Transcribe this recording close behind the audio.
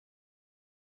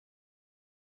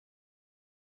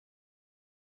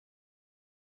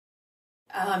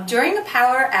During a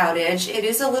power outage, it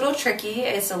is a little tricky.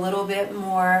 It's a little bit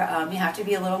more, you have to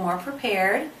be a little more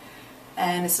prepared,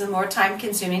 and it's a more time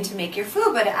consuming to make your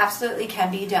food, but it absolutely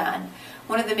can be done.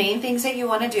 One of the main things that you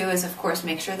want to do is, of course,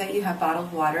 make sure that you have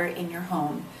bottled water in your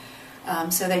home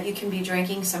so that you can be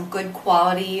drinking some good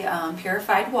quality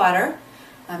purified water.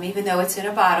 Even though it's in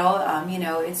a bottle, you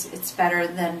know, it's better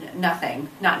than nothing,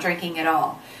 not drinking at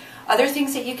all. Other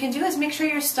things that you can do is make sure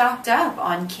you're stocked up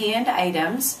on canned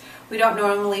items. We don't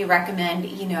normally recommend,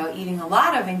 you know, eating a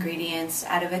lot of ingredients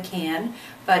out of a can,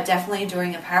 but definitely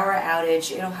during a power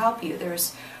outage, it'll help you.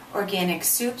 There's organic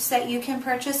soups that you can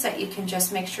purchase that you can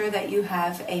just make sure that you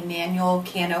have a manual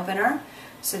can opener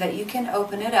so that you can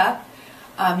open it up.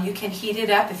 You can heat it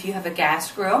up if you have a gas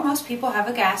grill. Most people have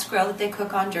a gas grill that they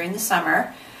cook on during the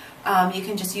summer. You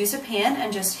can just use a pan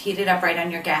and just heat it up right on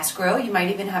your gas grill. You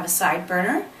might even have a side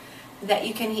burner that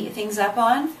you can heat things up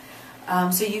on.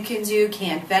 So you can do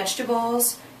canned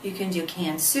vegetables, you can do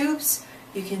canned soups,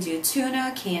 you can do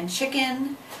tuna, canned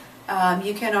chicken.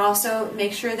 You can also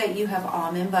make sure that you have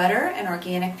almond butter and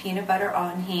organic peanut butter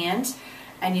on hand,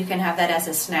 and you can have that as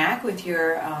a snack with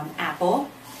your apple.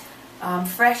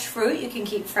 Fresh fruit, you can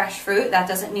keep fresh fruit. That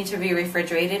doesn't need to be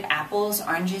refrigerated. Apples,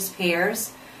 oranges,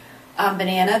 pears,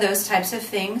 banana, those types of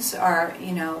things are,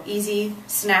 you know, easy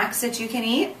snacks that you can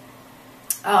eat.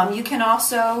 You can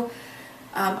also,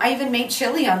 I even made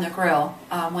chili on the grill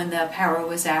when the power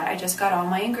was out. I just got all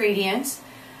my ingredients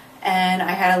and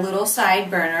I had a little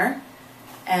side burner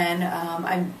and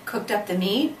I cooked up the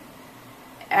meat.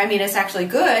 I mean, it's actually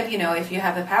good, you know, if you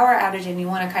have a power outage and you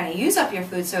want to kind of use up your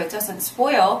food so it doesn't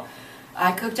spoil.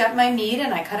 I cooked up my meat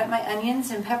and I cut up my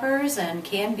onions and peppers and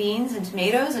canned beans and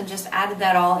tomatoes and just added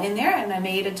that all in there, and I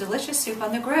made a delicious soup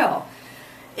on the grill.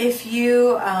 If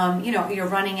you, you know, you're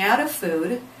running out of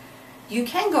food, you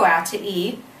can go out to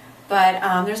eat,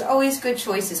 but there's always good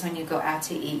choices when you go out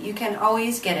to eat. You can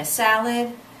always get a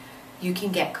salad, you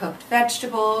can get cooked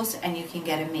vegetables, and you can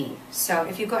get a meat. So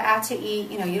if you go out to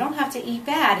eat, you know, you don't have to eat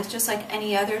bad. It's just like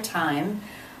any other time.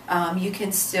 You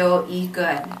can still eat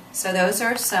good. So those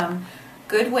are some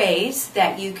good ways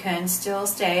that you can still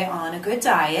stay on a good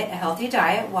diet, a healthy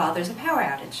diet, while there's a power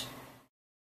outage.